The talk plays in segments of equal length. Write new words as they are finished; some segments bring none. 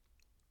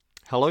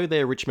Hello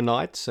there,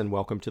 Richmondites, and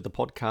welcome to the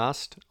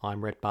podcast.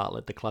 I'm Rhett,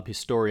 Bartlett, the club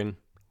historian.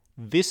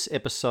 This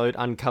episode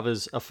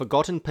uncovers a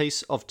forgotten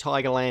piece of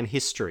Tigerland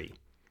history.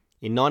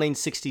 In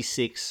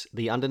 1966,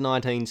 the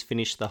under-19s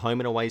finished the home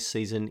and away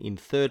season in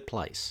third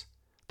place.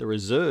 The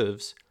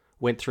reserves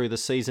went through the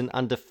season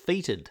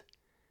undefeated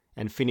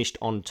and finished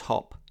on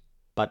top.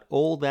 But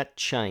all that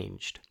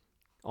changed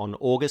on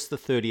August the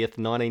 30th,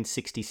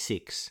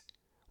 1966,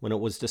 when it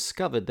was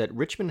discovered that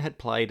Richmond had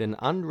played an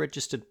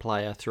unregistered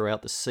player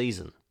throughout the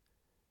season.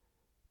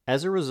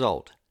 As a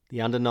result,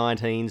 the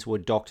under-19s were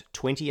docked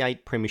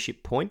 28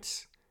 premiership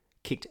points,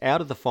 kicked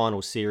out of the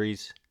final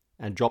series,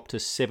 and dropped to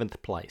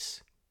 7th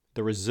place.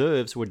 The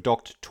reserves were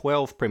docked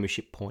 12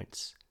 premiership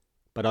points,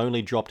 but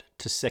only dropped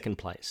to 2nd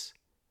place.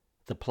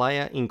 The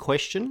player in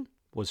question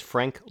was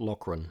Frank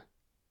Loughran.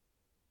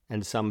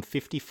 And some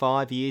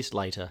 55 years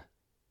later,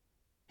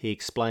 he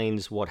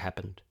explains what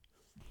happened.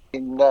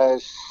 In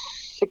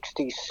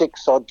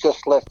 66, I'd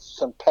just left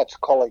St Pat's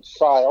College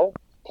Sale,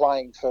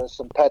 playing for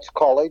St Pat's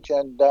College,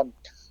 and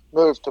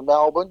moved to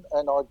Melbourne.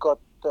 And I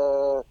got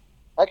a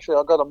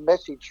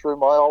message through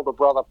my older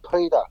brother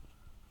Peter,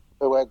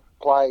 who had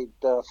played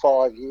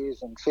 5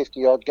 years and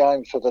 50 odd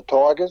games for the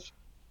Tigers,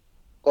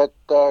 that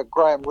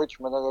Graham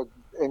Richmond had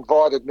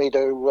invited me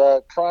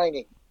to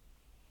training.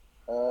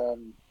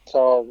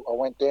 So I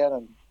went down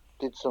and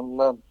did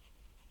some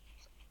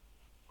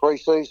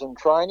pre-season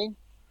training.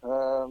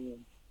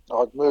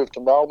 I'd moved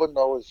to Melbourne.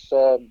 I was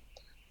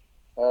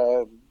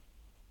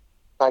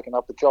taken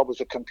up a job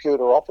as a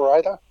computer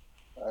operator,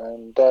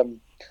 and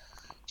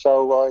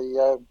so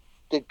I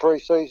did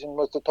pre-season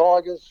with the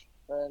Tigers,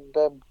 and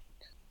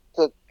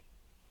the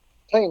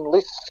team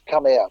lists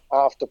come out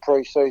after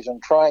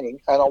pre-season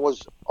training, and I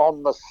was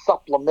on the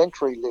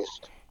supplementary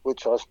list,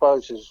 which I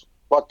suppose is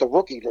like the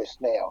rookie list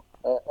now,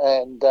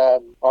 and I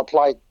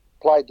played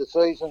the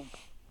season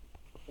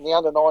in the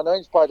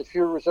under-19s, played a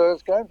few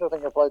reserves games. I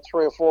think I played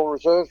 3 or 4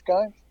 reserves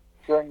games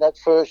during that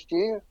first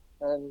year,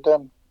 and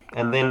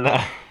then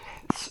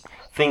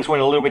things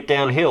went a little bit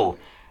downhill.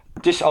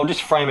 I'll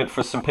just frame it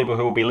for some people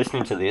who will be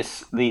listening to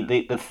this.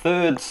 The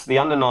thirds, the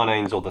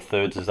under-19s, or the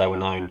thirds as they were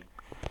known,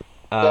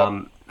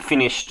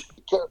 finished.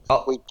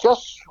 We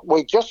just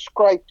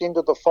scraped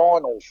into the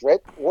finals,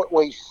 Rhett.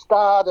 We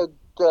started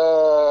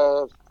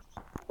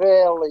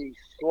fairly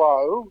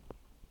slow,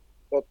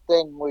 but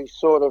then we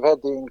sort of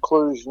had the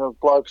inclusion of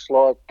blokes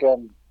like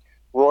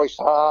Royce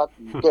Hart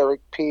and Derek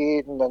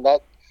Pearden and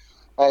that.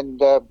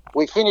 And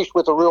we finished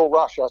with a real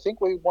rush. I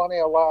think we won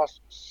our last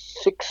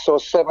 6 or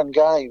 7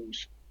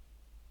 games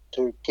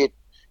to get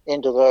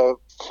into the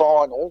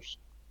finals.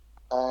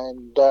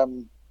 And,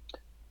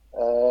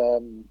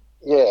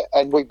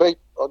 and we beat,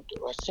 I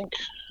think,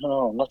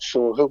 I'm not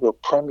sure who were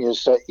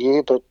premiers that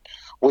year, but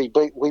we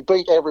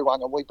beat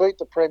everyone. And we beat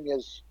the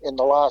premiers in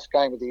the last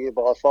game of the year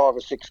by 5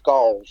 or 6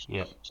 goals.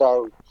 Yeah.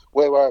 So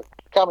we were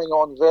coming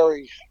on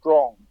very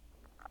strong.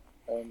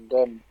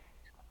 And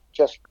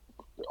just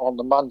on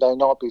the Monday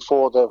night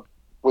before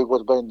we would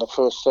have been the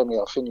first semi,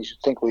 I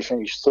think we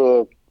finished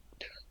third.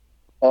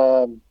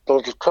 The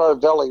Latrobe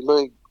Valley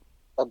League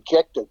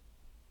objected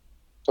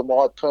to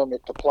my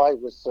permit to play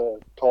with the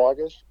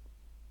Tigers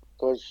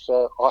because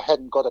I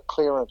hadn't got a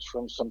clearance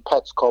from St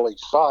Pat's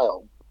College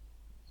Sale.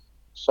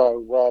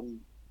 So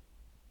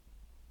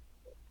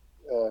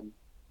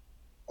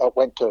I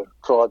went to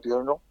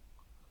tribunal,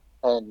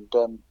 and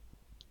the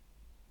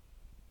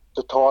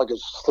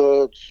Tigers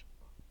thirds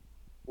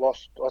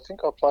lost. I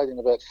think I played in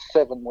about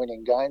 7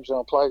 winning games, and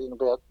I played in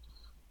about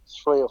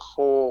 3 or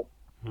 4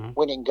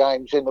 winning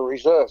games in the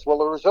reserves. Well,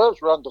 the reserves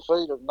were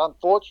undefeated, and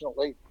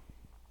unfortunately,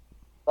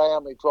 they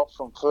only dropped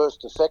from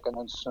first to second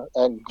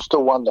and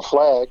still won the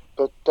flag.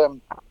 But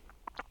it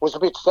was a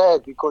bit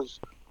sad because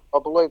I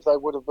believe they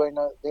would have been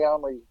the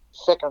only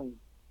second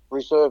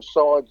reserve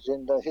sides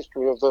in the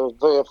history of the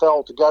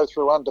VFL to go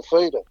through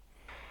undefeated.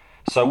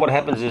 So what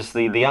happens is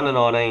the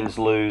under-19s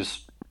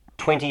lose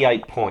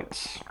 28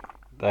 points.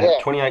 They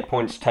have 28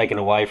 points taken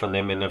away from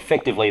them, and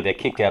effectively they're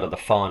kicked out of the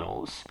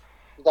finals.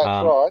 That's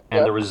right.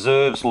 And the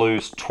reserves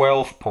lose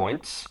 12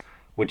 points,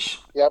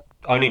 which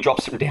only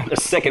drops them down to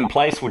 2nd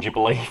place, would you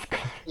believe?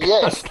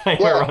 Yes. They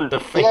were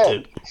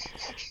undefeated,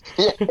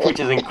 which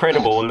is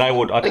incredible. And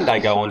I think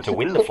they go on to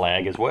win the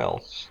flag as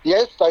well.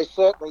 Yes, they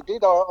certainly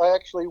did. I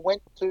actually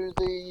went to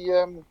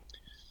the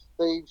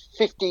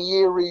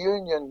 50-year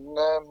reunion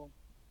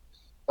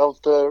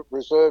of the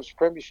Reserves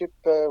Premiership.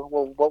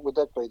 What would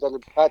that be?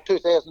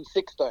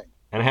 2016.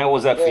 And how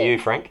was that for you,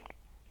 Frank?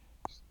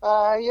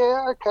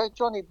 Okay.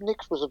 Johnny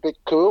Nix was a bit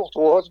cool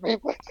towards me.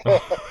 But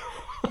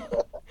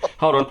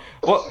hold on.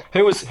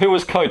 Who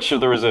was coach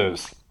of the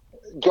Reserves?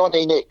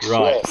 Johnny Nix.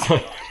 Right.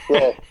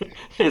 Yeah.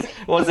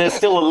 Was there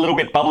still a little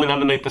bit bubbling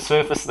underneath the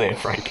surface there,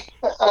 Frank?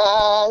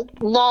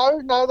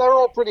 No, they're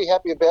all pretty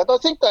happy about it. I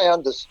think they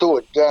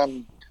understood.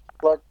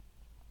 Like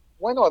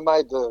when I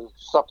made the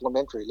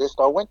supplementary list,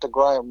 I went to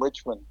Graham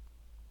Richmond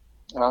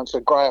and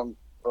said, Graham,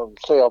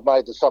 I've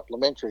made the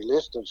supplementary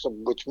list,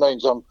 which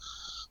means I'm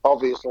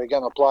obviously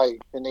going to play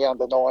in the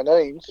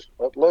under-19s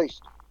at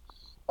least.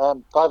 I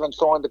haven't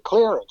signed a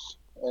clearance.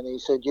 And he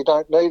said, "You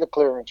don't need a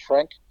clearance,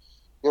 Frank.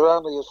 You're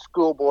only a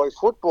schoolboy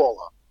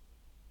footballer."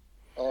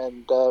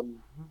 And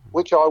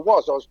which I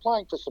was. I was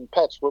playing for St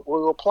Pat's, but we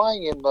were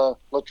playing in the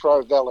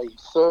Latrobe Valley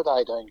Third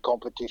 18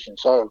 competition.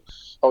 So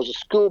I was a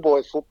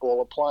schoolboy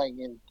footballer playing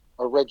in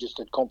a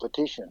registered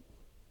competition.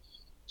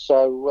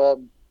 So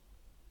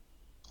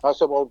I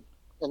said, "Well,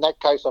 in that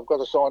case, I've got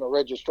to sign a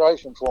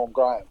registration form,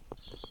 Graham."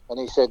 And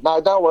he said,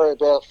 "No, don't worry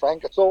about it,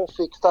 Frank. It's all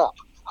fixed up."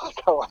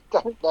 So I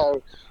don't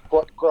know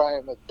what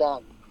Graham had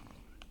done,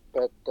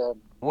 but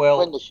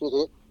when the shit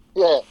hit,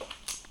 yeah.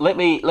 Let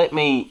me.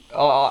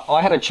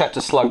 I had a chat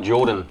to Slug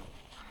Jordan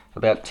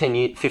about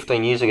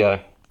 15 years ago.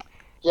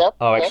 Yep.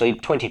 Oh, actually,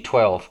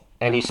 2012.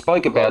 And he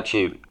spoke about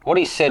you. What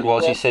he said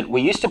was, he said,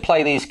 we used to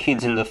play these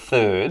kids in the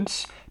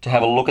thirds to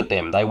have a look at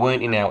them. They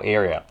weren't in our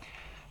area.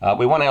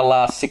 We won our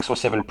last 6 or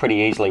 7 pretty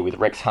easily with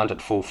Rex Hunt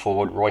at full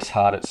forward, Royce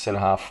Hart at centre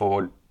half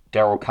forward,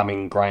 Darryl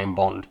Cumming, Graham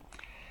Bond.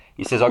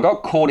 He says, I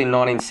got caught in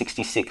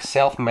 1966.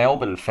 South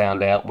Melbourne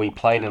found out we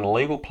played an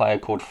illegal player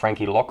called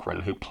Frankie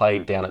Loughran who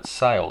played down at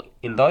Sale.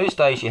 In those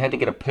days, you had to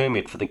get a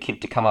permit for the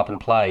kid to come up and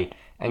play,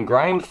 and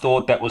Graham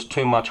thought that was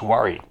too much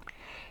worry.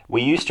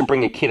 We used to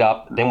bring a kid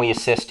up, then we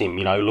assessed him,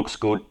 looks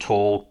good,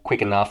 tall,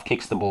 quick enough,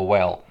 kicks the ball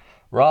well.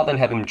 Rather than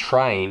have him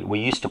train, we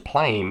used to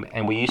play him,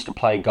 and we used to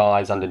play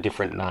guys under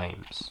different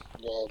names.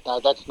 Yeah, no,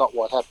 that's not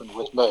what happened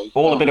with me.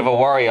 All a bit of a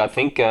worry, I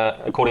think,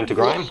 according to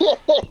Graham.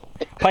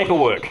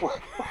 Paperwork.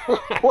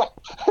 Well,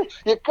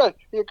 you've got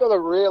to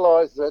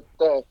realise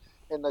that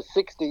in the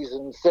 60s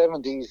and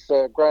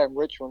 70s, Graham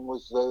Richmond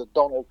was the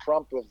Donald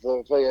Trump of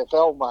the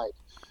VFL, mate.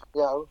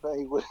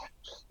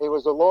 He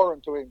was a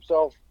Loughran to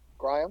himself,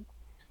 Graham.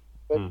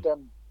 But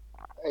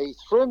he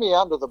threw me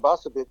under the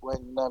bus a bit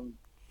when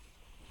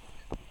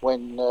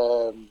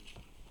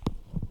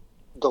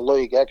the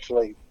league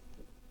actually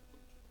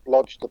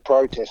lodged the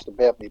protest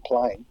about me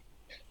playing.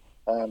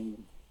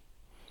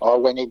 I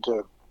went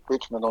into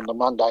Richmond on the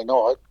Monday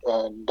night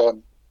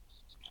and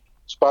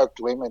spoke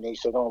to him, and he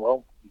said, "Oh,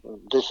 well,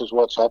 this is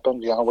what's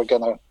happened. We're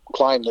going to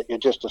claim that you're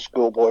just a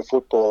schoolboy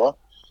footballer."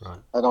 Right.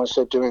 And I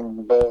said to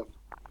him, but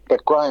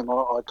Graham,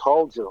 I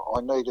told you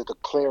I needed a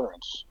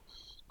clearance,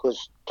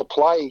 because to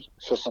play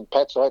for St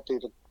Pat's, I had to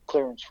get a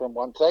clearance from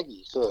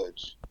Wonthaggi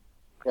thirds.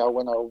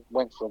 When I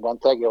went from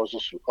Wonthaggi,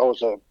 I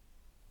was a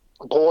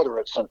boarder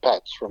at St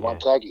Pat's from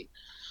Wonthaggi.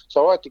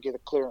 So I had to get a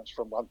clearance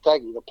from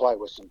Wonthaggi to play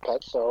with St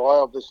Pat's. So I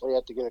obviously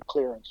had to get a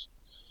clearance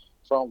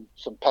from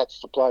St Pat's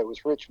to play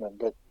with Richmond.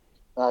 But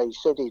he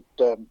said he'd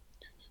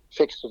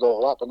fixed it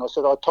all up. And I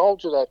said, "I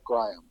told you that,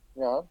 Graham."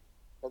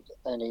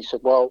 And he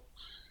said, "Well,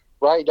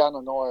 Ray Dunn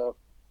and I are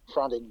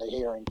fronting the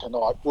hearing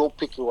tonight. We'll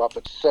pick you up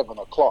at 7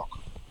 o'clock.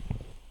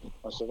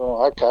 I said,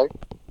 "Oh, okay."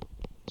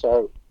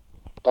 So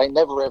they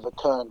never ever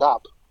turned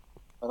up.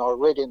 And I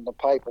read in the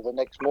paper the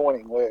next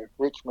morning where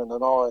Richmond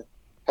and I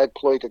had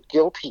pleaded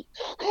guilty,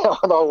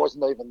 and I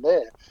wasn't even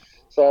there.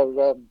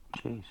 So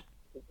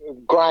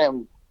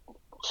Graham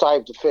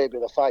saved a fair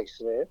bit of face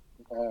there.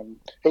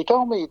 He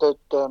told me that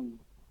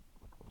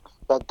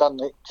they'd done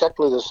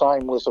exactly the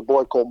same with a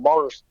boy called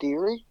Maurice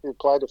Deary, who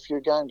played a few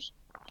games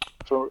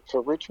for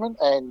Richmond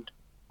and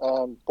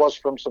was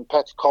from St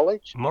Pat's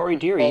College. Maury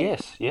Deary,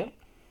 yes, yeah.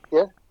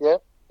 Yeah.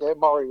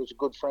 Maury was a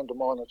good friend of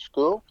mine at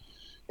school.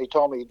 He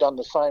told me he'd done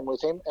the same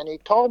with him, and he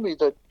told me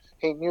that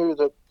he knew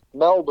that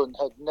Melbourne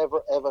had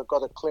never ever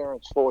got a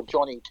clearance for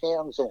Johnny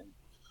Townsend,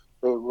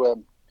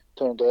 who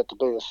turned out to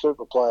be a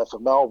super player for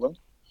Melbourne,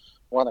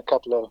 won a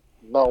couple of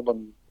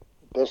Melbourne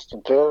best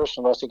and fairest,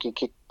 and I think he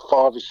kicked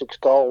 5 or 6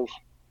 goals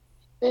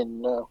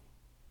in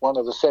one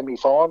of the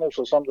semi-finals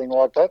or something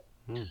like that.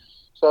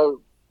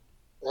 So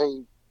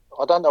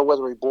I don't know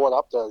whether he brought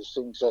up those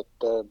things at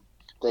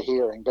the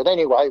hearing, but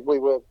anyway, we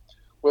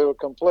were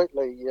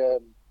completely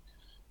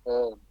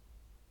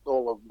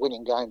all the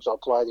winning games I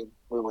played in,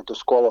 we were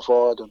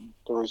disqualified, and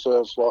the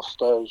reserves lost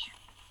those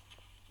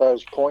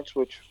points,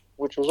 which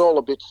was all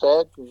a bit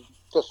sad,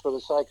 just for the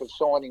sake of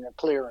signing a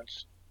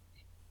clearance.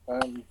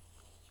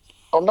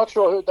 I'm not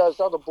sure who those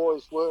other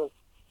boys were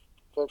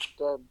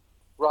that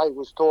Ray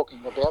was talking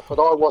about, but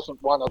I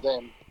wasn't one of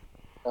them.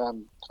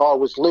 I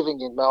was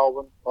living in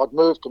Melbourne. I'd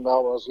moved to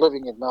Melbourne. I was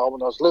living in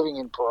Melbourne. I was living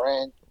in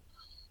Paran.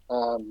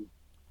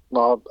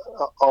 My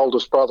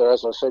oldest brother,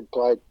 as I said,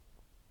 played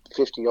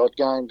 50-odd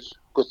games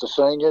with the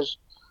seniors.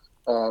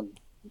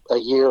 A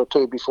year or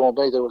two before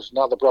me, there was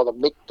another brother,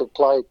 Mick, that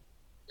played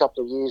a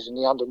couple of years in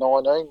the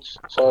under-19s.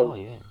 So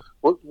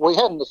we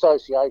had an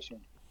association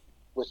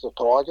with the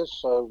Tigers,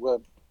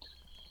 so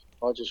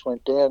I just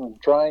went down and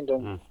trained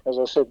and, as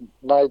I said,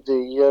 made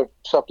the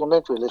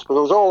supplementary list. But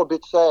it was all a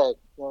bit sad,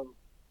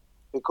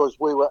 because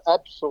we were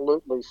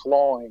absolutely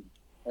flying.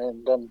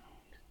 And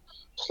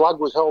Slug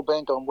was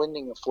hell-bent on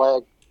winning a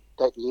flag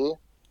that year,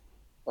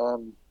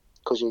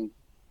 because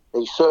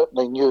he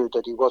certainly knew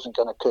that he wasn't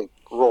going to keep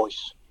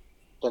Royce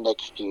the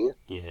next year,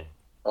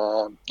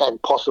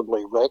 and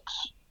possibly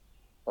Rex.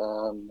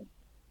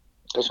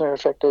 As a matter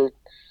of fact,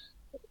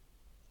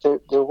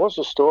 there was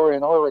a story,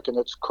 and I reckon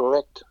it's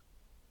correct.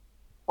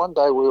 One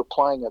day we were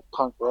playing at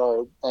Punt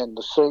Road, and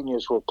the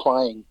seniors were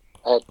playing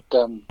at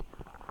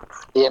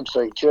the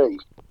MCG.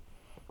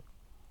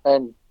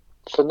 And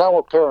for no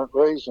apparent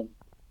reason,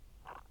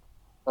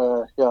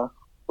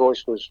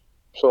 Royce was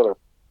sort of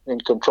in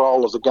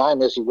control of the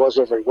game, as he was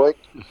every week.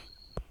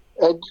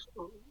 And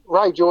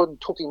Ray Jordan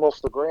took him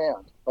off the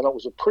ground, and it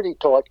was a pretty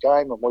tight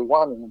game, and we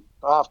won. And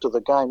after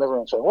the game,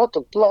 everyone said, "What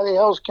the bloody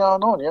hell's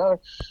going on? Are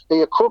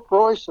you a crook,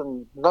 Royce?"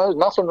 And no,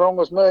 nothing wrong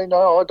with me.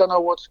 No, I don't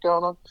know what's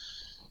going on.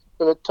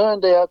 But it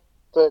turned out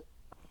that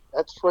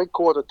at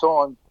three-quarter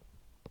time,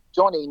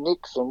 Johnny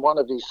Nixon, one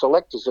of his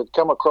selectors, had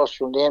come across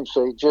from the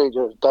MCG.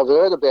 They've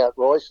heard about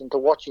Royce and to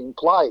watch him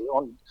play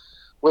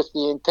with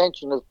the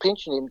intention of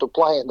pinching him to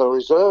play in the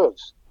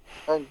reserves.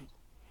 And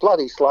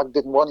bloody Slug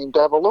didn't want him to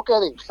have a look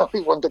at him, so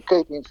he wanted to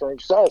keep him for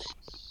himself.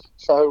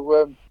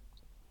 So,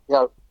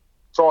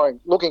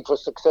 looking for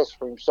success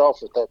for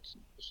himself at that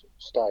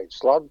stage,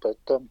 Slug. But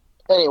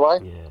anyway,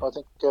 I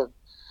think,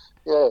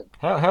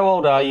 How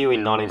old are you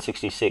in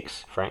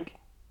 1966, Frank,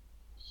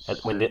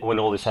 when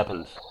all this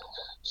happens?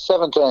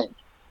 17.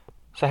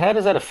 So how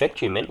does that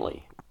affect you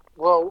mentally?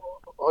 Well,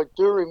 I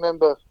do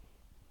remember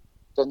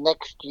the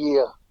next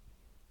year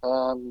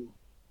I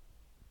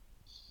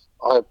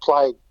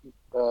played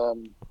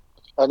an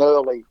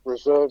early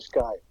reserves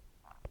game,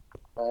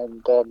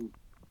 and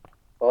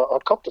I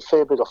copped a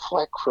fair bit of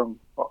flack from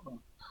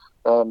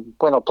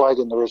when I played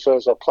in the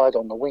reserves. I played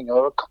on the wing.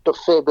 I copped a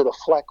fair bit of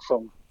flack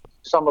from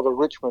some of the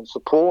Richmond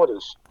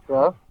supporters.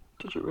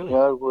 Did you really?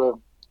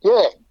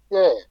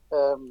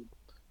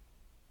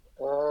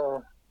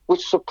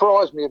 Which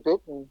surprised me a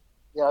bit, and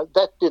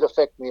that did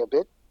affect me a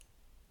bit.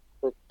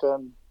 But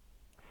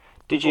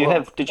did you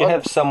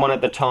have someone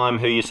at the time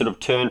who you sort of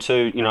turned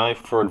to,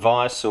 for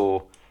advice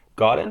or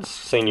guidance,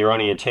 seeing you're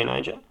only a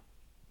teenager?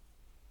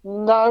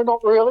 No,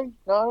 not really.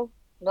 No.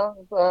 I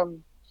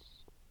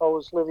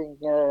was living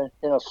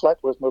in a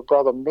flat with my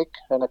brother Mick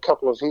and a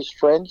couple of his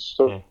friends.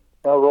 So,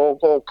 they were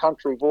all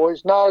country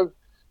boys. No,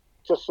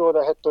 just sort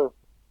of had to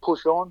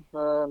push on.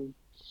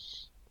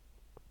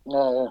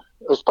 I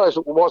suppose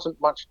it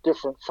wasn't much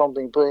different from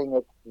being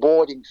at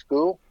boarding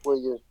school, where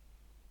you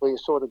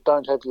sort of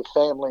don't have your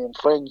family and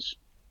friends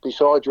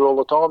beside you all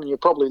the time, and you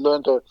probably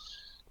learn to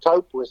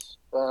cope with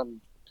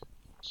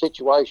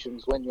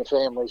situations when your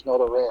family's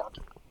not around.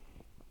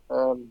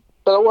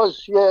 But it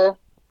was, I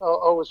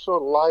was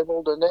sort of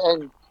labelled, and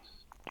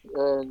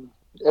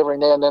every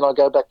now and then I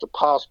go back to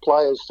past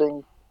players'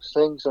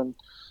 things, and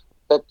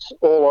that's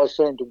all I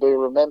seem to be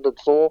remembered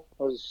for,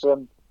 was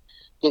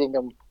getting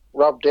them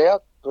rubbed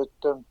out. But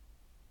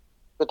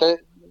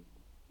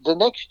the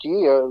next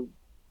year,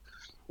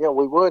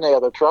 we weren't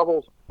out of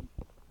trouble.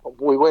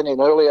 We went in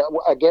earlier.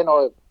 Again,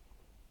 I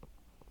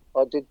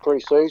did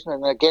pre-season,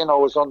 and again I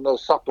was on the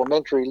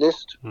supplementary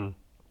list.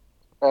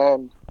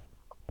 And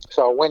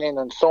so I went in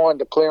and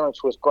signed a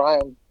clearance with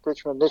Graham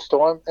Richmond this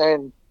time.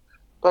 And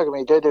bugger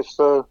me dead if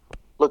the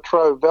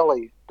Latrobe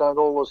Valley don't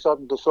all of a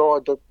sudden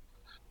decide that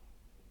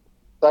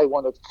they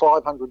wanted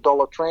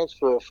 $500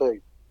 transfer fee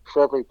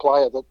for every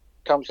player that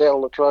comes out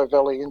of Latrobe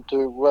Valley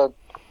into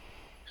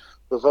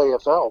the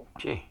VFL.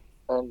 Gee.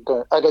 And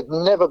it had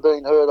never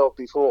been heard of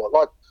before.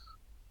 Like,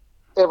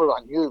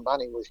 everyone knew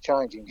money was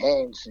changing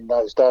hands in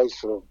those days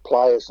for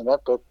players and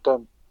that, but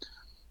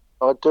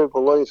I do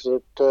believe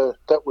that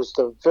that was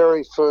the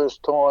very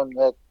first time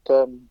that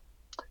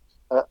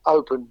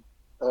open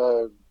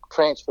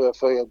transfer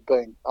fee had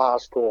been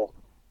asked for.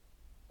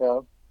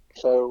 So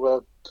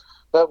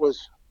that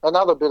was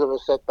another bit of a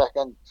setback,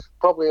 and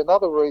probably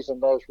another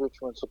reason those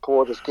Richmond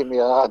supporters give me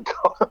a hard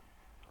time.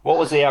 What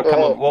was the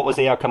outcome? What was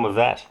the outcome of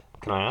that?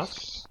 Can I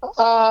ask?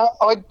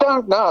 I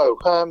don't know.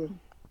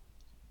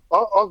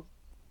 I've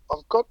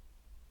got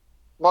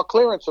my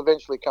clearance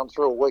eventually come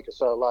through a week or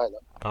so later.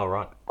 Oh,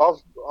 right.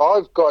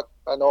 I've got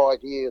an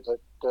idea that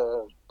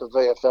the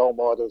VFL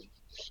might have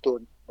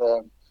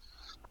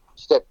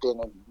stepped in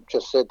and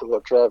just said to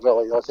Latrobe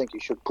Valley, "I think you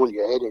should pull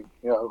your head in."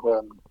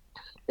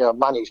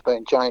 Money's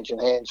been changing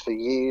hands for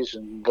years,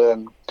 and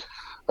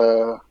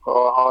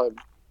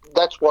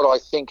that's what I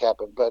think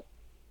happened. But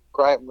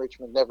Graham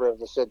Richmond never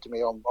ever said to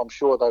me, I'm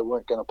sure they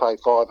weren't going to pay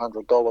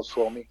 $500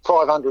 for me.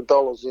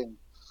 $500 in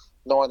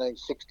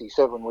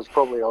 1967 was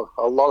probably a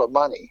lot of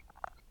money.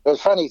 The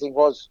funny thing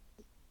was,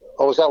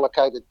 I was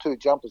allocated two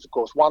jumpers, of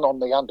course, one on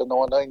the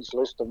under-19s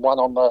list and one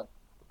on the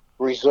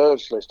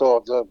reserves list, or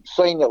the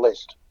senior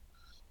list.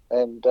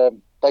 And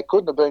they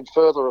couldn't have been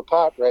further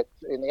apart, Rhett.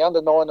 In the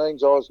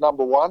under-19s, I was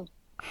number 1,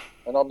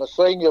 and on the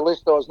senior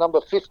list, I was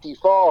number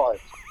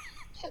 55.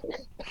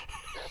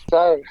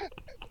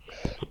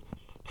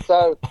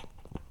 So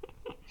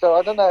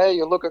I don't know how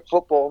you look at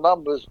football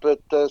numbers, but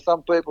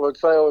some people would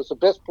say I was the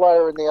best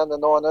player in the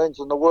under-19s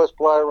and the worst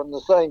player in the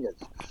seniors.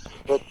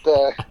 But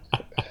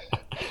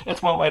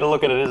that's one way to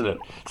look at it, isn't it?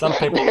 Some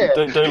people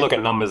do look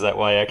at numbers that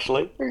way,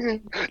 actually.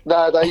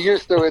 No, they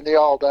used to in the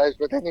old days,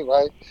 but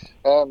anyway,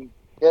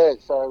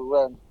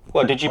 So.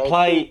 Well, did you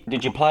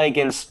play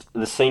against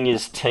the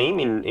seniors team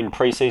in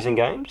pre-season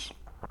games,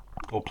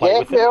 or play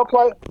with them?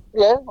 I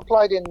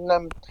played in.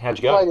 How'd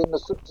you go? Played in the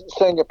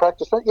senior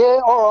practice. Yeah,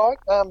 all right.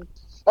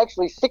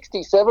 Actually,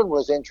 67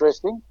 was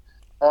interesting.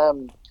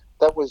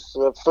 that was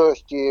the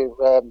first year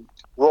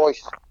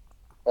Royce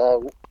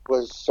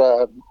was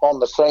on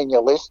the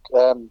senior list.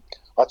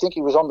 I think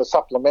he was on the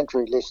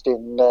supplementary list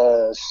in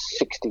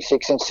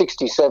 66. In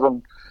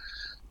 67,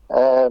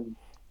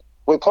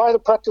 we played a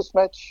practice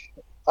match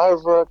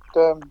over at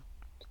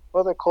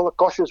what do they call it,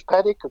 Gosh's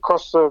Paddock,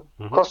 across the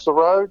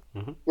road.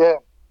 Mm-hmm. Yeah,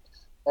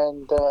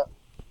 and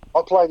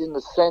I played in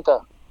the centre.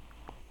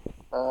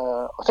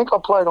 I think I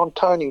played on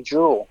Tony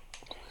Jewell,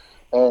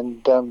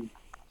 and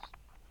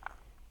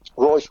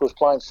Royce was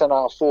playing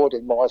centre forward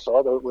in my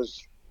side. It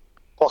was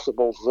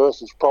possibles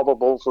versus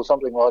probables or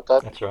something like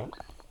that. That's right.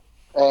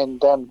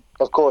 And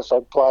of course,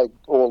 I'd played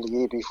all the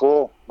year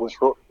before with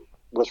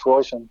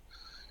Royce, and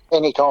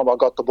any time I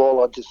got the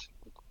ball, I'd just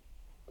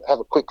have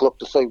a quick look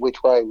to see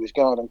which way he was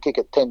going and kick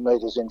it 10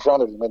 metres in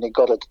front of him, and he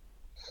got it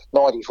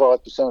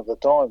 95% of the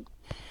time.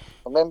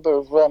 I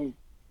remember I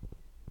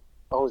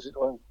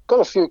got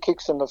a few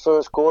kicks in the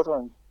first quarter,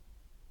 and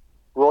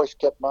Royce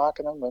kept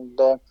marking them,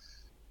 and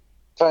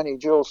Tony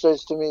Jewell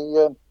says to me,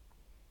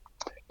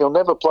 "You'll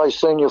never play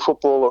senior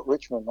football at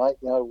Richmond, mate.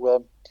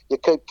 You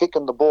keep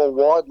kicking the ball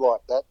wide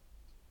like that."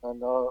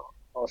 And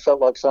I felt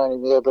like saying to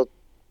him, "Yeah, but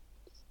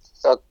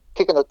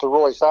kicking it to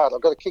Royce Hart,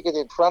 I've got to kick it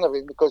in front of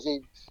him because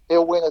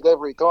he'll win it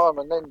every time."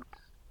 And then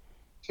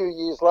a few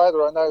years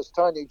later, I noticed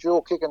Tony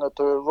Jewell kicking it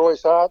to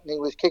Royce Hart, and he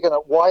was kicking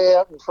it way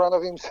out in front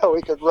of him so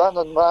he could run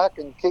and mark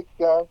and kick.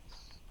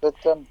 But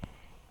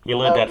you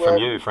learned that from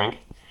you, Frank.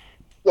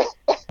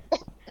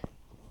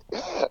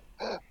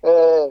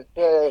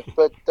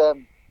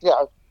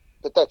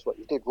 But that's what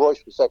you did.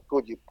 Royce was that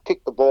good. You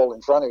kicked the ball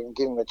in front of him and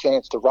give him a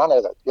chance to run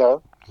at it, Yeah.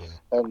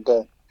 And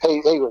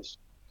he was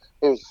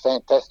a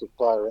fantastic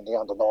player in the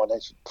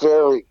under-19s.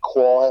 Very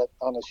quiet,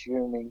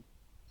 unassuming.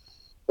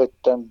 But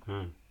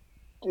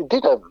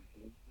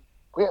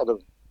we had a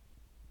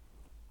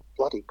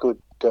bloody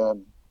good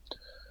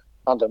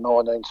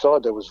under-19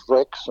 side. There was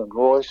Rex and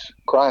Royce,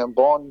 Graham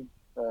Bond,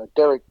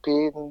 Derek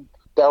Pearden,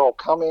 Darryl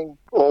Cumming,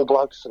 all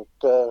blokes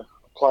that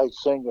played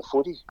senior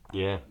footy.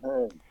 Yeah.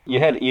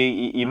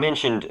 You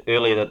mentioned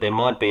earlier that there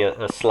might be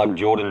a Slug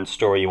Jordan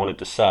story you wanted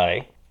to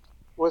say.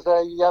 It was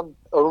a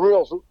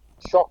real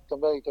shock to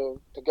me to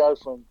go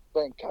from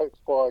being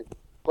coached by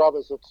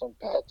brothers at St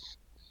Pat's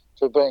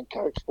to being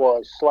coached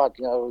by Slug.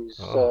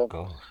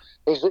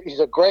 His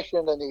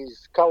aggression and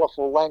his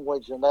colourful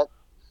language and that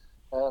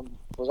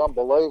was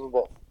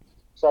unbelievable.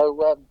 So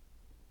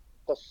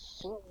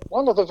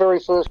one of the very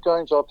first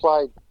games I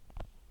played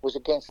was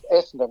against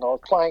Essendon. I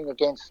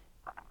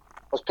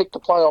was picked to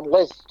play on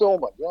Les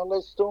Stillman.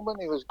 Les Stillman,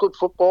 he was a good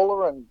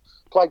footballer and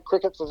played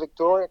cricket for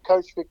Victoria,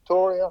 coached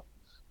Victoria,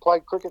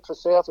 played cricket for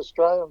South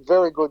Australia,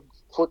 very good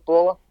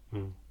footballer.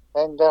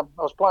 And I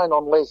was playing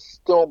on Les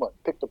Stillman,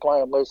 picked to play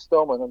on Les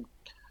Stillman, and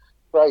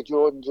Ray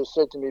Jordan just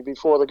said to me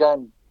before the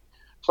game,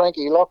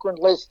 "Frankie Loughran,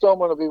 Les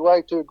Stillman will be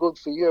way too good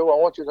for you. I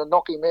want you to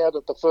knock him out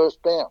at the first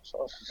bounce."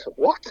 I said,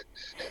 "What?"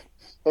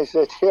 He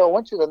said, "Yeah, I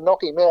want you to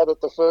knock him out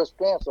at the first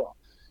bounce."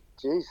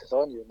 Jesus,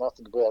 I knew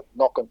nothing about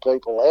knocking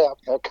people out.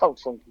 I come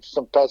from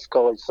St Pat's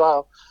College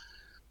Sale.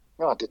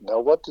 I didn't know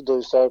what to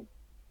do, so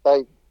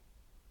they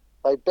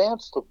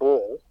bounced the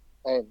ball,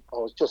 and I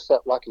was just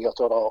that lucky. I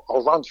thought,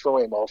 I'll run through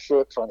him, I'll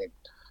shirt front him.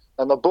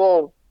 And the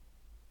ball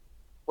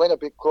went a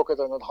bit crooked,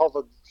 and it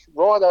hovered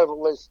right over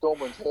Les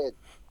Stillman's head.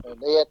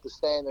 And he had to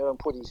stand there and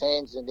put his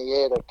hands in the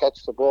air to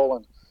catch the ball,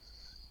 and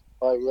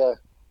I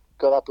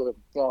got up to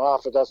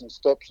half a dozen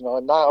steps, and I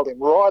nailed him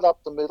right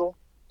up the middle.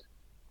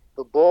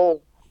 The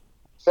ball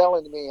fell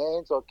into my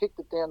hands. I kicked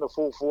it down to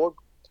full forward.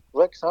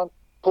 Rex Hunt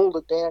pulled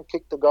it down,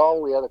 kicked the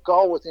goal. We had a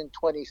goal within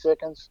 20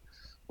 seconds.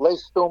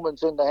 Les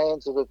Stillman's in the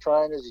hands of the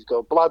trainers. He's got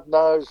a blood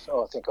nose.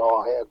 I think,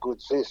 how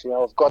good's this?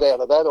 I've got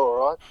out of that all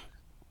right.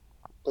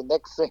 The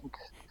next thing,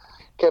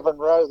 Kevin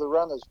Rowe, the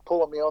runner's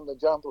pulling me on the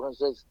jumper and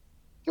says,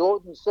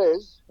 "Jordan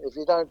says, if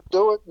you don't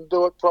do it and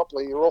do it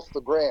properly, you're off the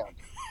ground."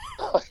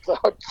 I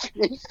thought,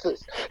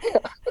 Jesus,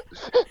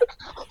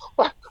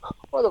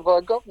 what have I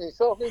got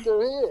myself into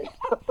here?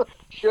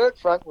 Shirt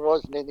front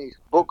wasn't in his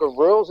book of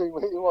rules. He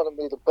wanted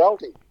me to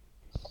belt him.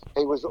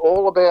 He was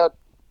all about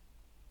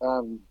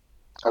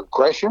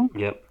aggression.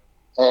 Yep.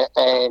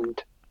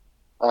 And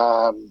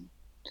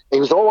he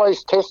was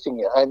always testing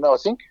you. And I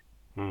think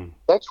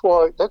that's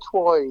why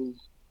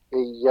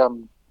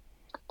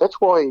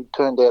he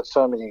turned out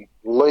so many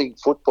league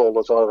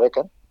footballers, I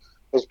reckon,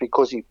 is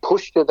because he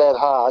pushed you that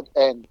hard,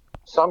 and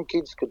some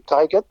kids could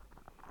take it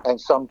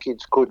and some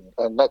kids couldn't.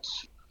 And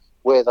that's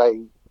where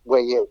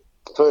you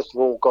first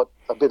of all got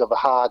a bit of a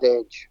hard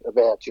edge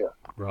about you.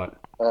 Right.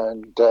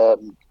 And,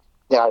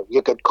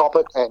 you could cop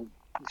it and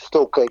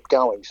still keep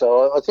going.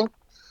 So I think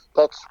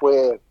that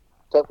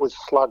was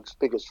Slug's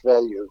biggest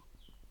value,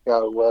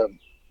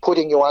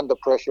 putting you under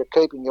pressure,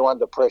 keeping you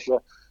under pressure,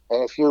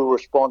 and if you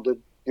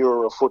responded, you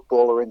were a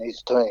footballer in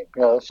his team.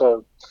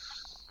 So,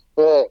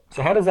 yeah.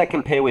 So how does that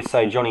compare with,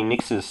 say, Johnny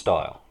Nix's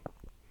style?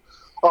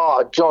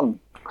 Oh, John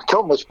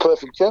was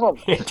perfect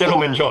gentleman. Yeah,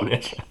 gentleman John,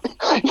 yes.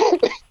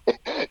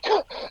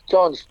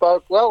 John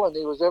spoke well, and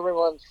he was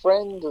everyone's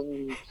friend,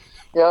 and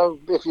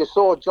if you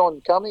saw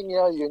John coming,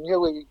 you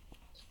knew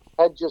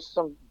had just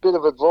some bit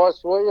of advice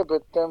for you,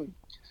 but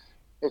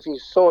if you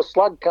saw a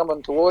slug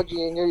coming towards you,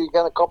 you knew you were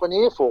going to cop an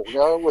earful. You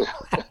know, it was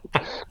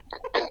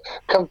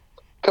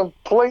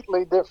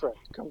completely different.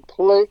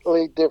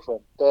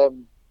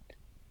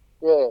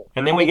 Yeah.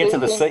 And then you get to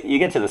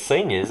the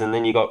seniors, and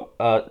then you got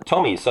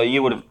Tommy. So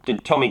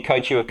did Tommy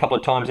coach you a couple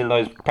of times in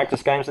those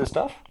practice games and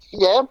stuff?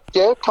 Yeah.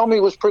 Tommy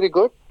was pretty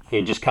good.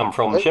 He'd just come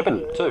from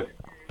Shepparton too.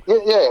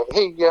 Yeah.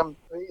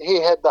 He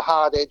had the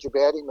hard edge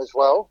about him as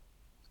well.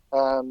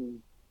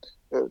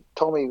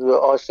 Tommy,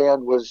 I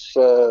found, was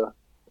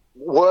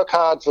work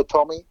hard for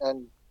Tommy,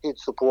 and he'd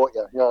support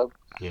you. You know,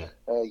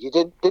 you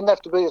didn't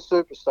have to be a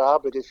superstar,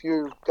 but if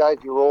you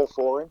gave your all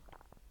for him.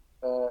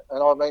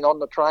 And I mean, on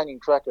the training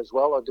track as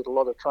well, I did a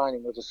lot of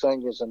training with the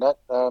seniors and that.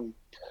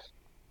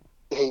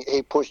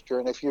 He pushed you,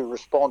 and if you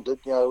responded,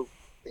 you know,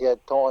 he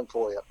had time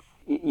for you.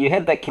 You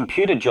had that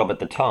computer job at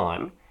the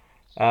time.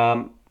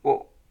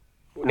 Well,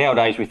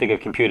 nowadays we think of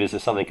computers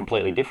as something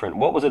completely different.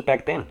 What was it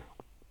back then?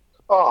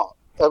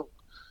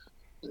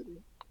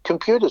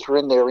 Computers were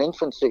in their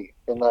infancy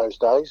in those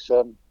days.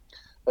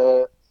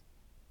 A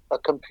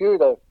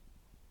computer...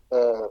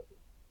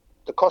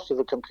 the cost of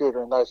a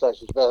computer in those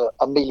days was about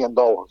 $1 million.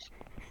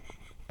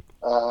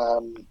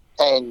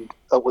 And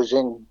it was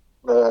in,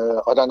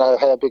 I don't know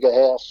how big a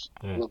house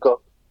you've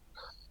got,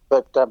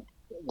 but the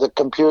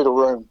computer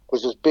room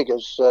was as big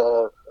as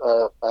a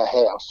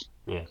house.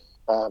 Yeah.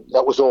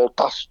 That was all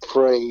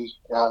dust-free.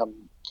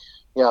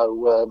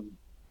 You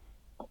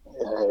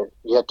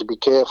had to be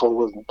careful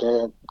with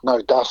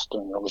no dust,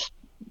 and it was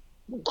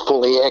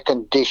fully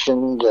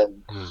air-conditioned,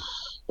 and,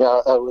 you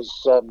know, it was...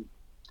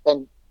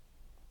 and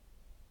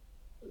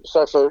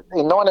so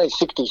in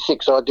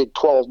 1966, I did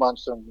 12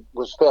 months and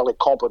was fairly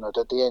competent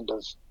at the end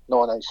of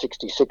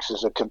 1966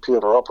 as a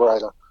computer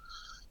operator.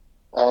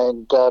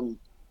 And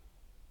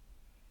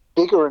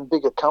bigger and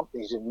bigger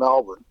companies in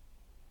Melbourne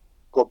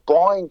were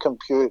buying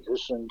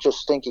computers and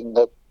just thinking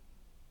that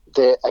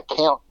their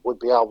accountant would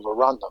be able to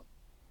run them.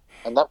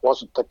 And that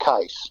wasn't the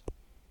case.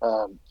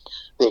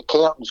 The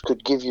accountants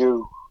could give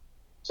you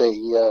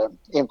the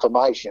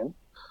information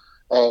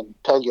and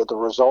tell you the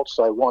results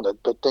they wanted,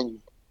 but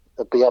then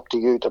it'd be up to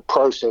you to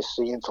process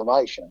the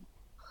information.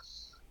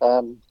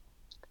 And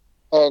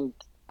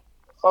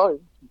I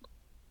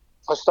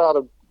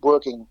started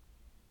working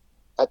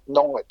at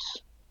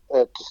nights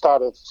at the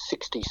start of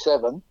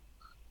 1967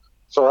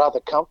 for other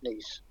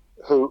companies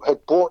who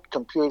had bought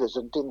computers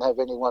and didn't have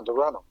anyone to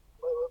run them.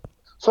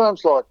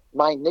 Firms like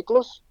Main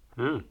Nicholas,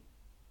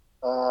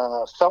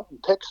 Felton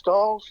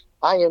Textiles,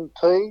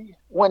 AMP,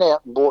 went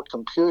out and bought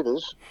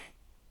computers,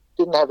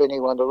 didn't have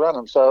anyone to run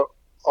them. So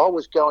I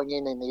was going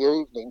in the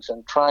evenings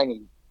and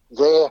training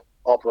their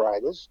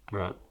operators.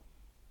 Right.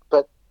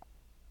 But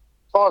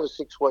 5 or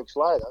 6 weeks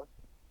later,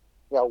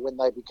 you know, when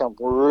they become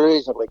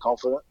reasonably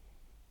confident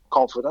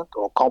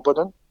or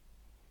competent,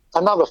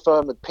 another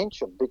firm would pinch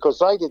them because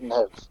they didn't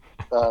have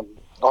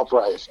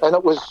operators, and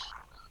it was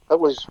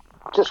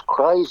just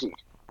crazy.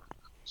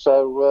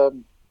 So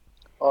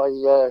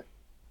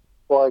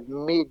by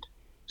mid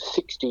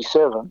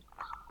 '67,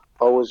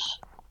 I was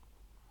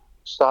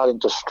starting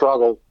to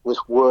struggle with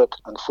work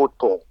and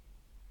football.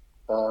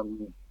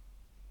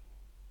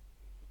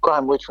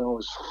 Graham Richmond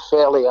was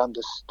fairly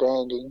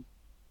understanding.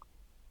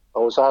 I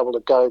was able to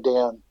go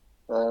down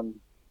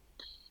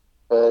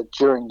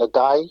during the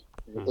day.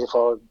 If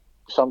I'd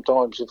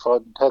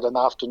had an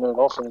afternoon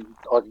off, and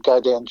I'd go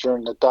down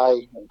during the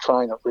day and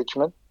train at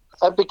Richmond.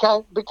 It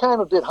became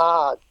a bit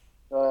hard,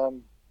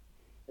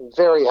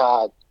 very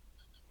hard.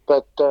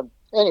 But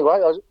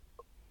anyway,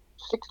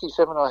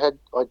 1967, I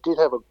did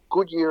have a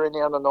good year in the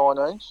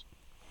under-19s.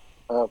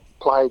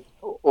 Played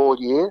all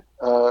year.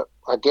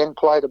 Again,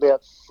 played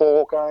about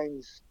 4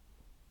 games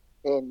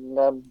in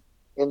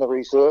the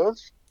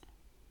reserves.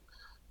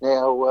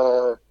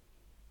 Now,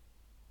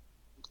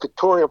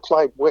 Victoria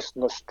played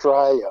Western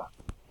Australia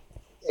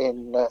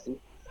in a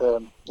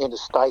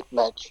state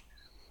match,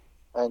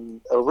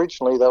 and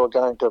originally they were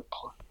going to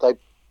they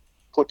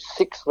put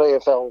 6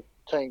 VFL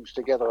teams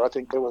together. I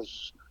think there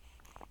was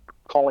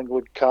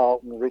Collingwood,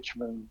 Carlton,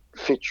 Richmond,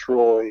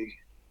 Fitzroy,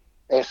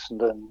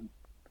 Essendon,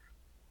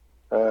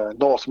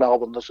 North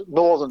Melbourne, the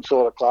northern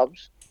sort of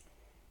clubs,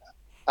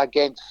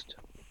 against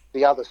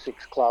the other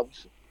 6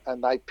 clubs,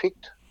 and they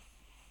picked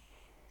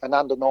an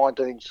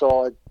under-19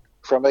 side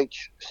from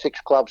each 6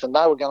 clubs, and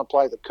they were going to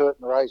play the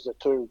curtain raiser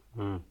to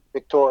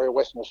Victoria,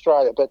 Western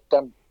Australia. But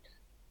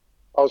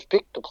I was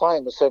picked to play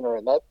in the centre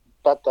in that,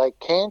 but they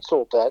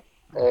cancelled that,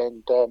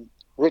 and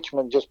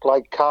Richmond just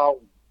played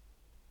Carlton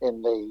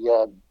in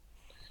the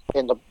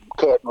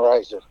curtain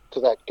raiser to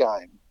that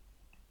game.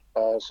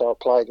 So I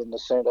played in the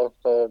centre.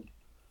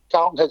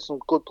 Carlton had some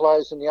good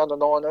players in the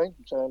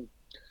under-19s.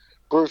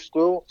 Bruce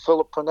Stool,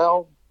 Philip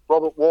Purnell,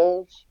 Robert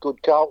Walls,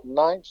 good Carlton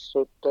names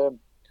that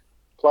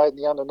played in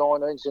the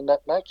under-19s in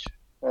that match.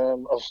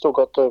 I've still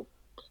got the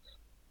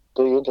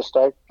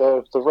interstate,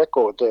 the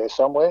record there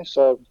somewhere.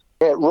 So,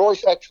 yeah,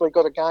 Royce actually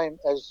got a game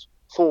as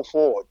full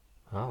forward.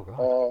 Oh,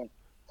 right.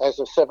 As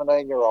a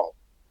 17-year-old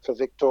for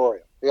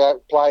Victoria. Yeah,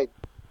 played,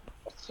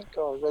 I think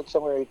I read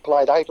somewhere he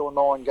played 8 or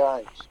 9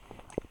 games.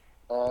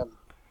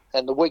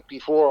 And the week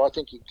before, I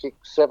think he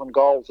kicked 7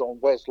 goals on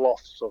Wes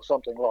Lofts or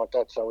something like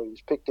that. So he was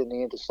picked in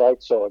the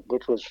interstate side,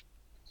 which was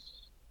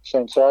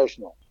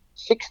sensational.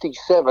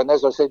 67,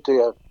 as I said to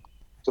you,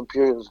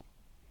 computers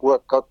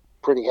work got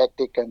pretty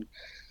hectic, and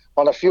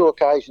on a few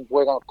occasions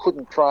when I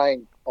couldn't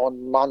train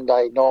on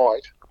Monday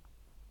night,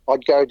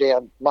 I'd go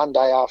down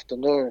Monday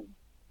afternoon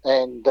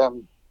and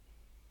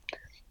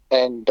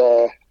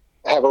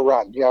have a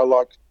run. You know,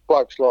 like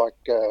blokes like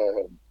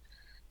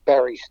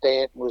Barry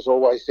Stanton was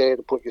always there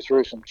to put you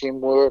through some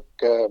gym work.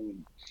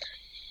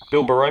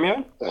 Bill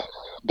Borromeo?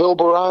 Bill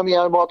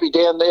Borromeo might be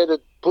down there to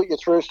put you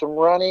through some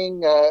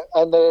running,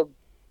 and there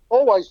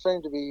always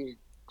seemed to be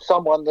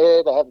someone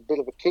there to have a bit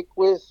of a kick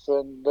with,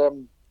 and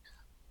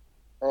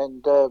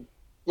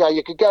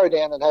you could go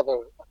down and have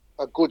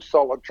a good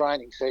solid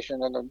training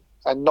session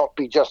and not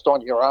be just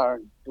on your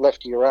own,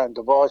 left to your own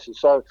devices.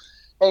 So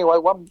anyway,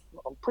 I'm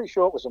pretty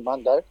sure it was a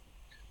Monday.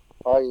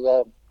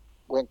 I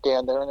went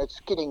down there, and it's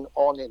getting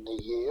on in the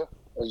year,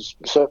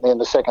 certainly in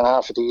the second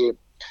half of the year.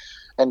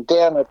 And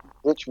down at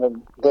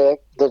Richmond,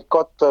 they've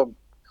got the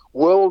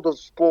World of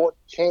Sport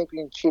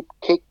Championship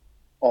kick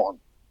on.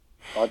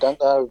 I don't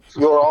know if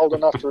you're old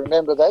enough to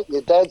remember that.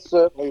 Your dad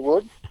certainly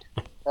would.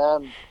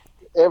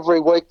 Every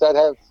week they'd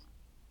have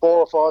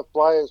 4 or 5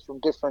 players from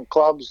different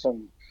clubs,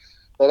 and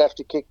they'd have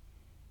to kick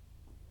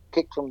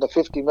from the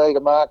 50-metre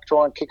mark,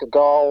 try and kick a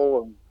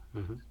goal,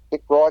 and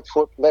kick right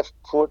foot, left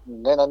foot,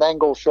 and then an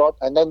angle shot.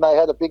 And then they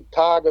had a big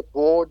target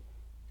board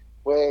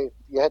where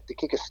you had to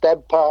kick a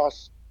stab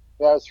pass,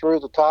 through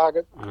the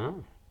target.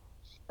 And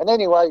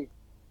anyway,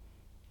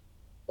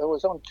 it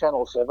was on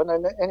Channel 7.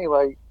 And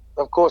anyway,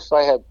 of course,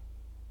 they had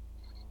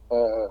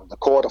the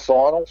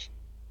quarterfinals,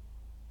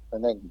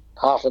 and then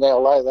half an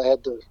hour later they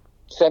had the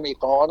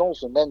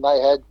semi-finals, and then they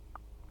had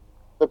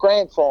the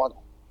grand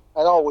final.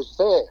 And I was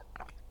there,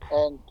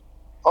 and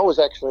I was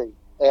actually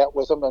out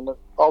with them, and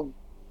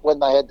when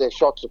they had their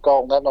shots of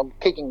goal, and then I'm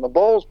kicking the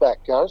balls back,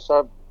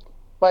 so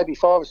maybe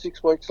 5 or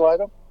 6 weeks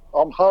later,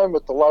 I'm home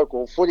at the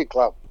local footy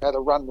club. Had a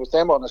run with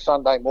them on a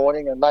Sunday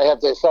morning, and they have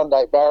their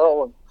Sunday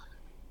barrel, and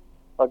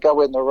I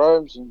go in the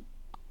rooms, and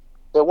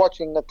they're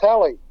watching the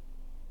tally.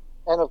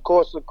 And, of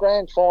course, the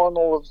grand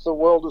final of the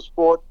World of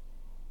Sport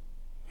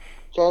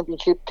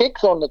Championship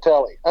kicks on the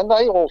tally, and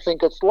they all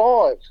think it's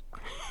live.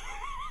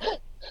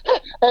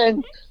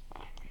 And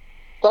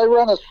they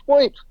run a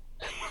sweep,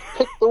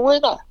 pick the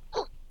winner.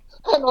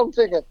 And I'm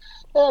thinking,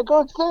 how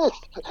good's this?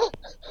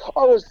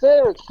 I was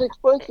there 6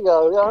 weeks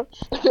ago.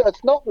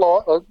 It's not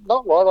live.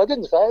 I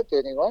didn't say it to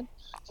anyone.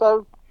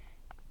 So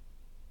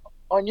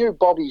I knew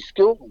Bobby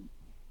Skilton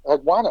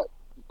had won it.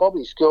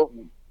 Bobby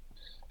Skilton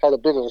had a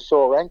bit of a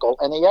sore ankle,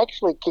 and he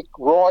actually kicked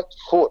right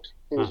foot.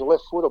 He was a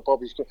left footer,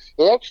 Bobby Skilton.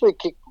 He actually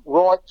kicked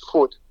right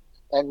foot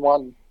and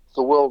won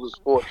the World of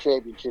Sport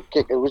Championship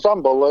kick. It was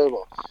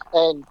unbelievable.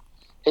 And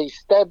he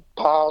stabbed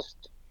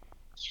past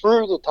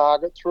through the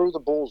target, through the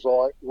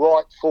bullseye,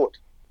 right foot,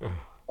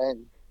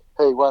 and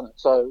he won it.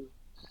 So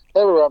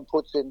everyone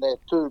puts in their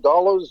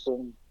 $2,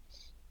 and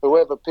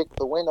whoever picked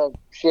the winner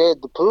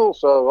shared the pool.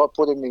 So I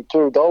put in me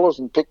 $2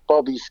 and picked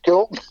Bobby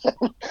Skilton.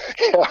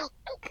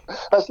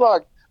 It's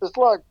like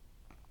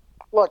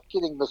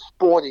getting the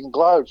Sporting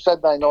Globe,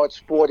 Saturday night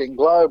Sporting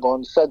Globe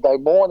on Saturday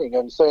morning,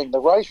 and seeing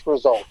the race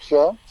results.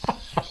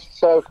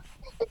 So.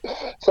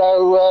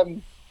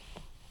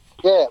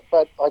 Yeah,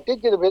 but I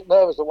did get a bit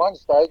nervous at one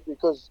stage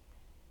because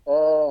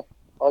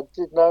I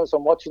did notice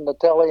I'm watching the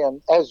telly,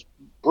 and as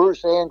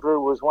Bruce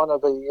Andrew was one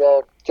of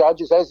the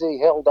judges, as he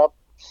held up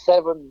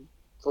 7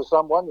 for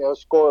someone, a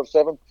score of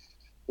 7,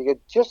 you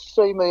could just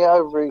see me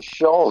over his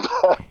shoulder,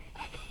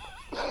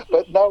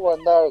 but no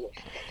one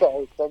noticed,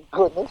 so thank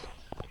goodness.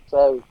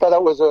 So, but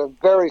it was a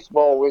very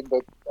small win,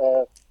 but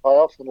I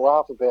often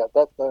laugh about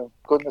that.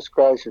 Goodness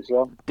gracious,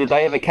 Did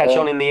they ever catch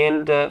on in the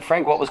end,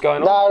 Frank? What was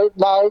going on?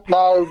 No.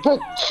 But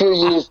a few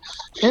years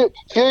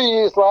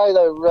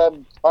later,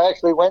 I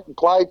actually went and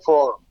played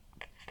for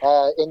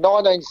them. In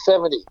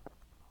 1970,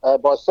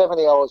 by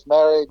 70 I was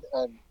married,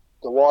 and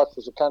the wife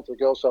was a country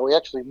girl, so we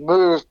actually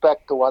moved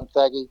back to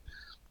Wonthaggi,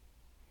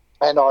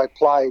 and I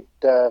played.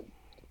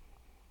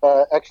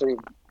 Actually,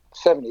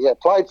 70,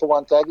 played for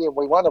Wonthaggi, and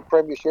we won a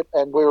premiership,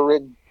 and we were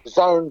in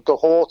zone to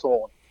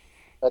Hawthorn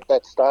at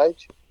that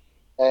stage.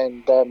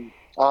 And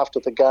after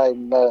the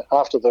game,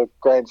 after the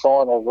grand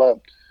final,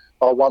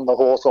 I won the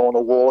Hawthorn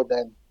Award,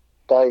 and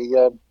they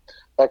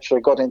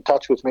actually got in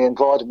touch with me,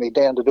 invited me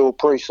down to do a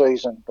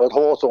pre-season at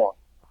Hawthorn.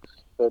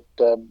 But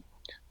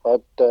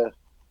I'd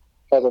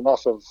had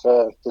enough of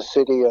the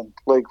city and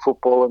league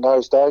football in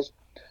those days.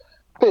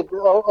 But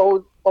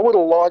I would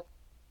have liked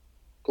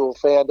to have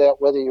found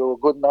out whether you were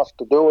good enough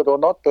to do it or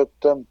not, but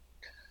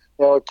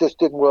it just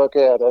didn't work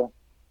out. I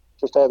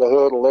just had a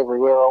hurdle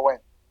everywhere I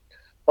went.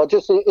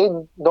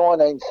 In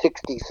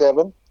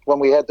 1967, when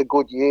we had the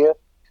good year,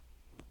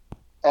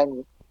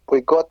 and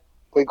we got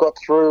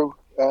through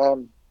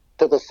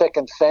to the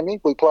second semi.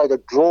 We played a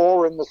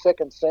draw in the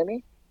second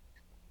semi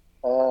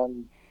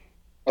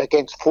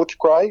against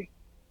Footscray,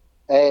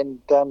 and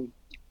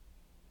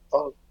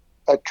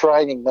at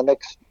training the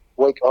next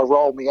week, I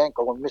rolled my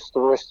ankle and missed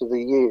the rest of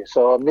the year.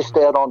 So I missed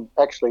out on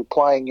actually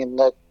playing in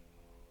that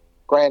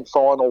grand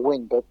final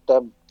win. But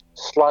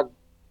Slug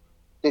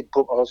I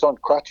was on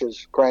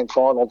crutches grand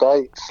final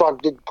day.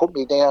 Slug did put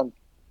me down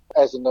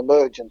as an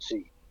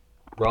emergency.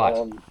 Right.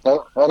 And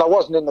I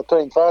wasn't in the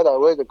team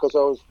photo either because I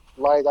was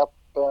laid up.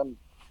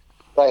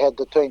 They had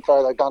the team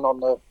photo done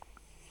on the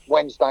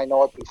Wednesday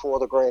night before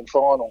the grand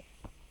final.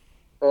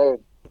 The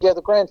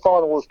grand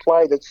final was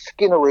played at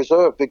Skinner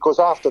Reserve because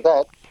after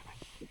that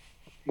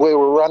we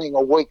were running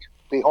a week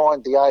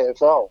behind the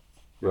AFL.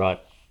 Right.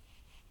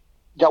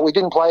 We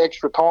didn't play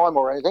extra time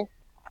or anything.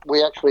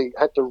 We actually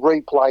had to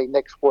replay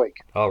next week.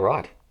 Oh,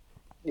 right.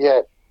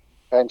 Yeah.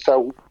 And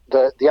so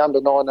the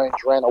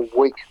under-19s ran a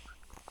week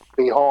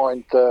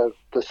behind the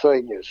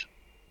seniors.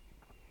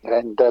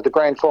 And the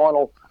grand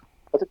final,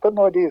 I've got an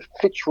idea,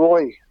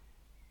 Fitzroy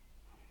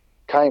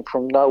came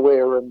from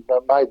nowhere and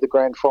made the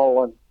grand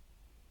final, and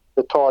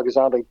the Tigers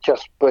only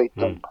just beat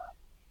them.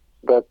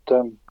 But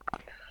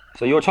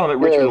so your time at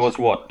Richmond was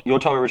what? Your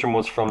time at Richmond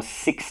was from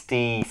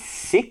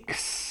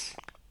 66?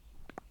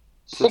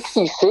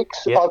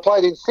 66. Yep. I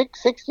played in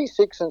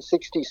 66 and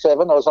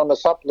 67. I was on the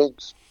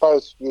supplements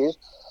both years.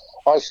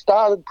 I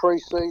started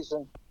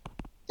pre-season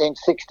in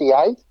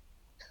 68,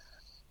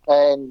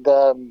 and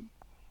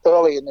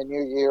early in the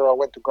new year I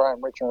went to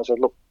Graham Richmond and I said,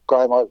 look,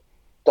 Graham,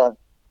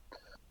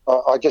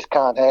 I just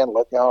can't handle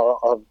it,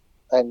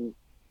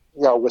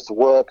 with the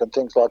work and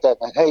things like that.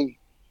 And he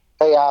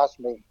asked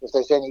me if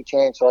there's any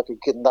chance I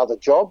could get another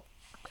job,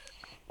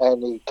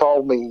 and he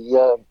told me,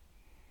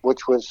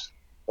 which was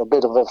a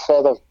bit of a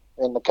feather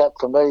in the cap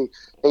for me,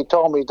 he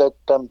told me that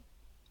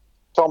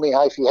Tommy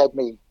Hafey had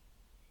me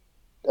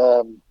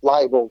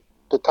labelled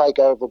to take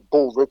over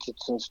Bull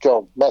Richardson's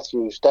job,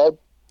 Matthew's dad,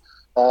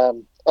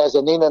 as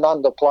an in and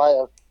under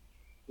player,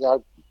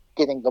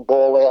 getting the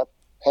ball out,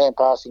 hand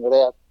passing it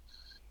out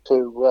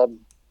to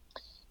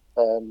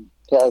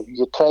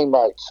your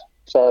teammates.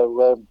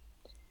 So,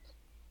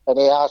 and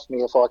he asked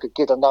me if I could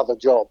get another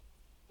job,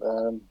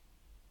 and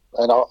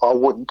I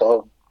wouldn't.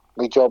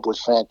 My job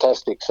was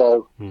fantastic.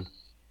 So,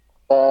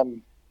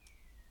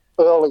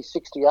 early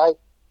 68,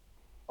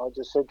 I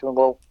just said to him,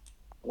 well,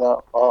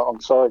 I'm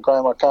sorry,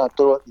 Graham, I can't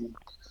do it. And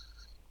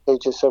he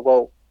just said,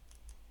 well,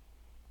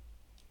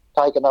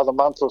 take another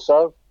month or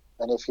so,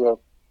 and if you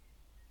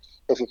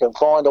can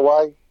find a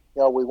way,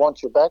 we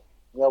want you back.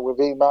 We've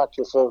earmarked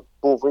you for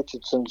Bull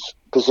Richardson's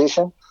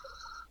position.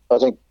 I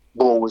think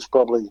Bull was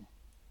probably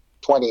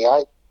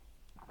 28,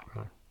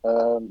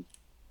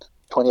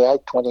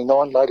 28,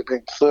 29, might have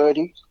been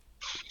 30.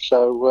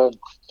 So,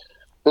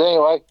 but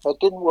anyway, it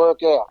didn't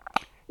work out.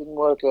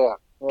 Yeah.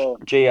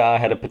 GR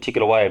had a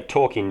particular way of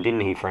talking,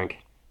 didn't he, Frank?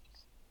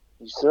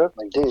 He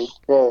certainly did,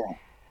 yeah.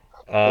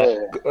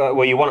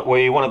 Were you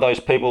one of those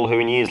people who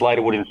in years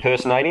later would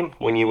impersonate him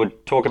when you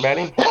would talk about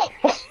him?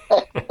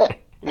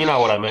 You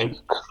know what I mean.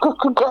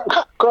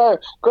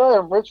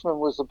 Graham Richmond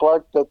was the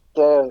bloke that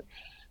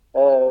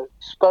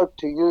spoke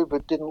to you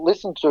but didn't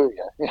listen to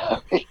you.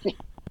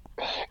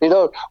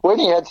 When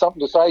he had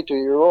something to say to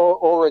you, you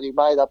already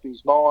made up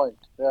his mind.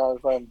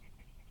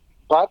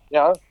 But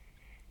it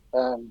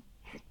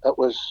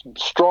was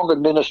strong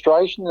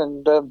administration,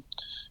 and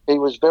he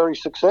was very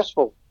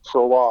successful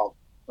for a while.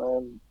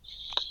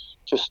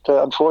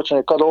 Unfortunately,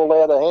 it got all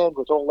out of hand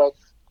with all that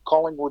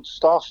Collingwood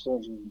stuff,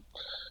 and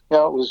it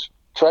was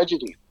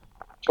tragedy.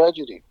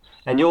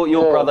 And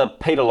your brother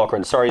Peter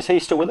Loughran, sorry, is he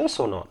still with us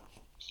or not?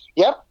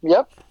 Yep.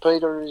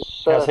 Peter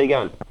is. How's he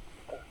going?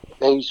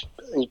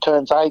 He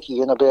turns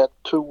 80 in about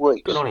 2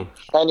 weeks. Good on him.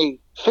 And he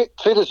fit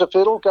as a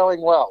fiddle,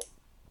 going well.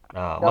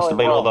 Must have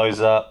been all those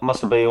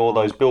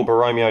Bill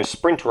Borromeo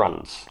sprint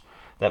runs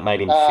that made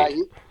him fit.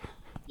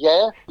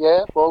 Yeah.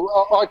 Well,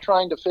 I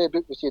trained a fair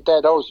bit with your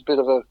dad. I was a bit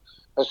of a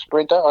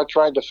sprinter. I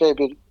trained a fair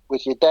bit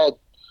with your dad,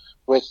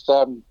 with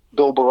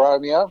Bill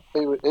Borromeo.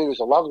 He was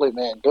a lovely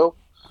man, Bill.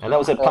 And that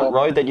was at Punt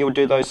Road that you would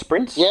do those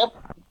sprints? Yep.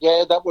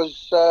 Yeah, that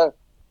was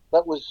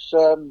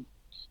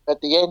at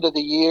the end of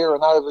the year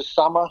and over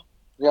summer.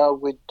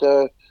 We'd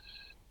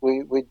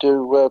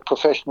do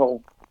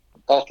professional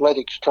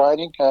athletics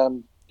training.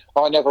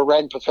 I never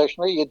ran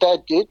professionally. Your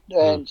dad did,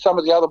 and some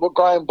of the other,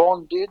 Graham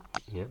Bond did.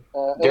 Yeah.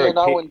 Ian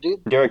Owen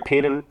did. Derek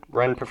Pearden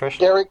ran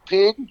professionally. Derek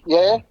Pearden,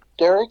 yeah.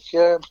 Derek.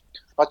 I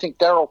think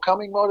Darryl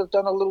Cumming might have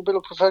done a little bit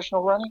of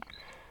professional running.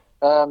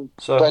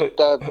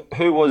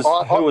 Who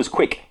was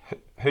quick?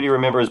 Who do you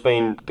remember as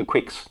being the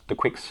quicks?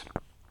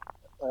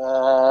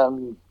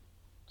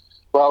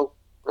 Well,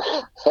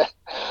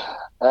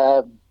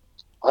 I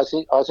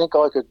think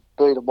I could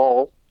beat them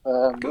all.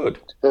 Good.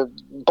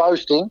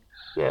 Boasting.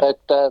 Yeah.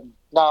 But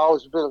no, I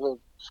was a bit of a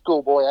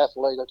schoolboy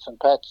athlete at St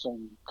Pat's,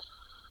 and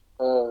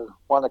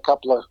won a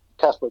couple of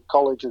Catholic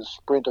colleges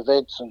sprint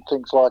events and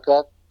things like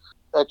that.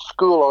 At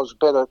school, I was a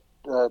better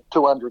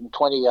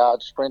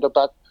 220-yard sprinter,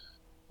 but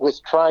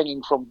with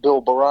training from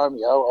Bill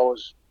Borromeo, I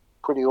was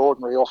pretty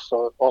ordinary off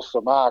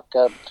the mark.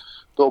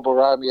 Bill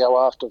Borromeo,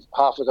 after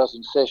half a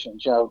dozen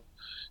sessions,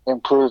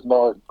 improved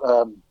my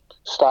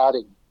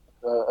starting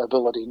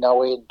ability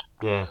no end.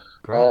 Yeah,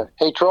 great.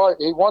 He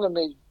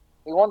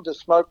wanted to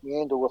smoke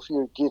me into a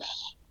few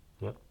gifts.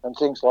 Yep. And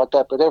things like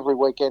that. But every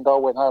weekend I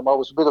went home. I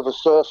was a bit of a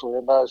surfer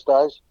in those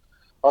days.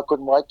 I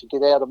couldn't wait to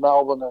get out of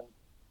Melbourne and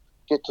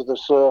get to the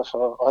surf.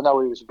 I know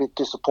he was a bit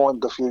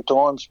disappointed a few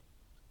times.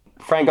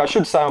 Frank, I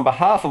should say on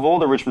behalf of all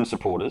the Richmond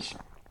supporters,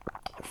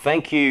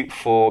 thank you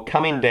for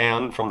coming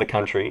down from the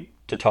country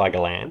to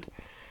Tigerland,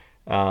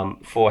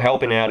 for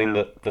helping out in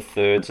the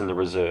thirds and the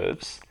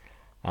reserves.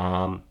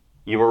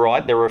 You were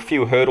right, there were a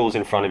few hurdles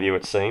in front of you,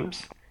 it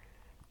seems.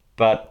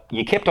 But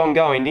you kept on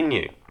going, didn't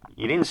you?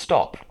 You didn't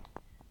stop.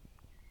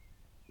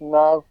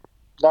 No.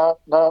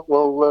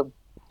 Well,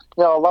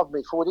 I love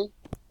me footy,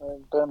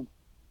 and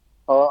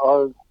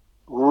I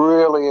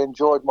really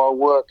enjoyed my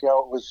work.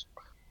 It was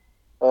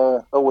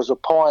a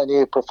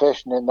pioneer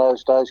profession in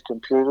those days,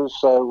 computers.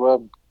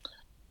 So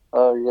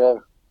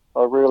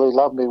I really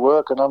loved my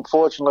work, and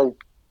unfortunately,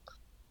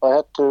 I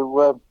had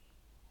to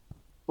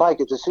make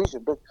a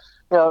decision. But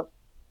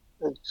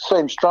it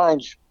seems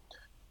strange.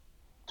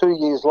 2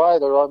 years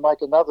later, I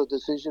make another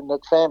decision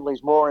that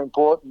family's more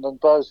important than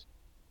both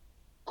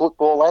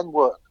football and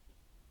work.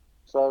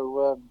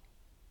 So,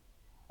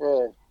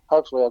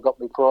 hopefully I got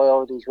my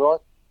priorities right.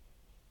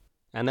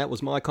 And that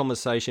was my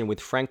conversation with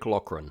Frank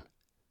Loughran,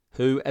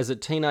 who, as a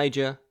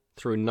teenager,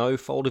 through no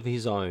fault of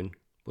his own,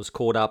 was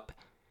caught up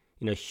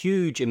in a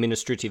huge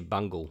administrative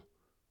bungle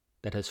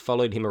that has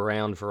followed him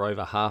around for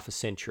over half a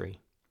century.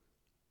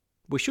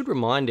 We should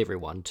remind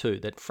everyone, too,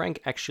 that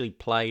Frank actually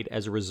played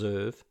as a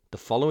reserve the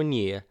following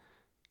year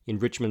in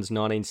Richmond's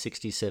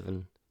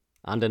 1967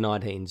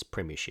 Under-19s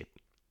Premiership.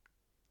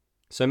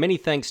 So many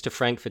thanks to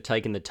Frank for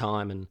taking the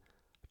time and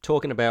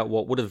talking about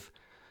what would have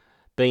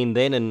been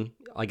then, and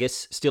I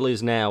guess still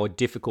is now, a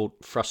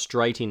difficult,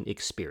 frustrating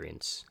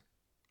experience.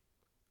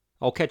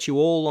 I'll catch you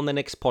all on the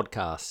next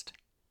podcast.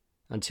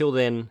 Until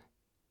then,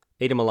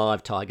 eat 'em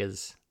alive,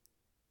 Tigers.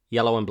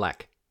 Yellow and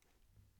black.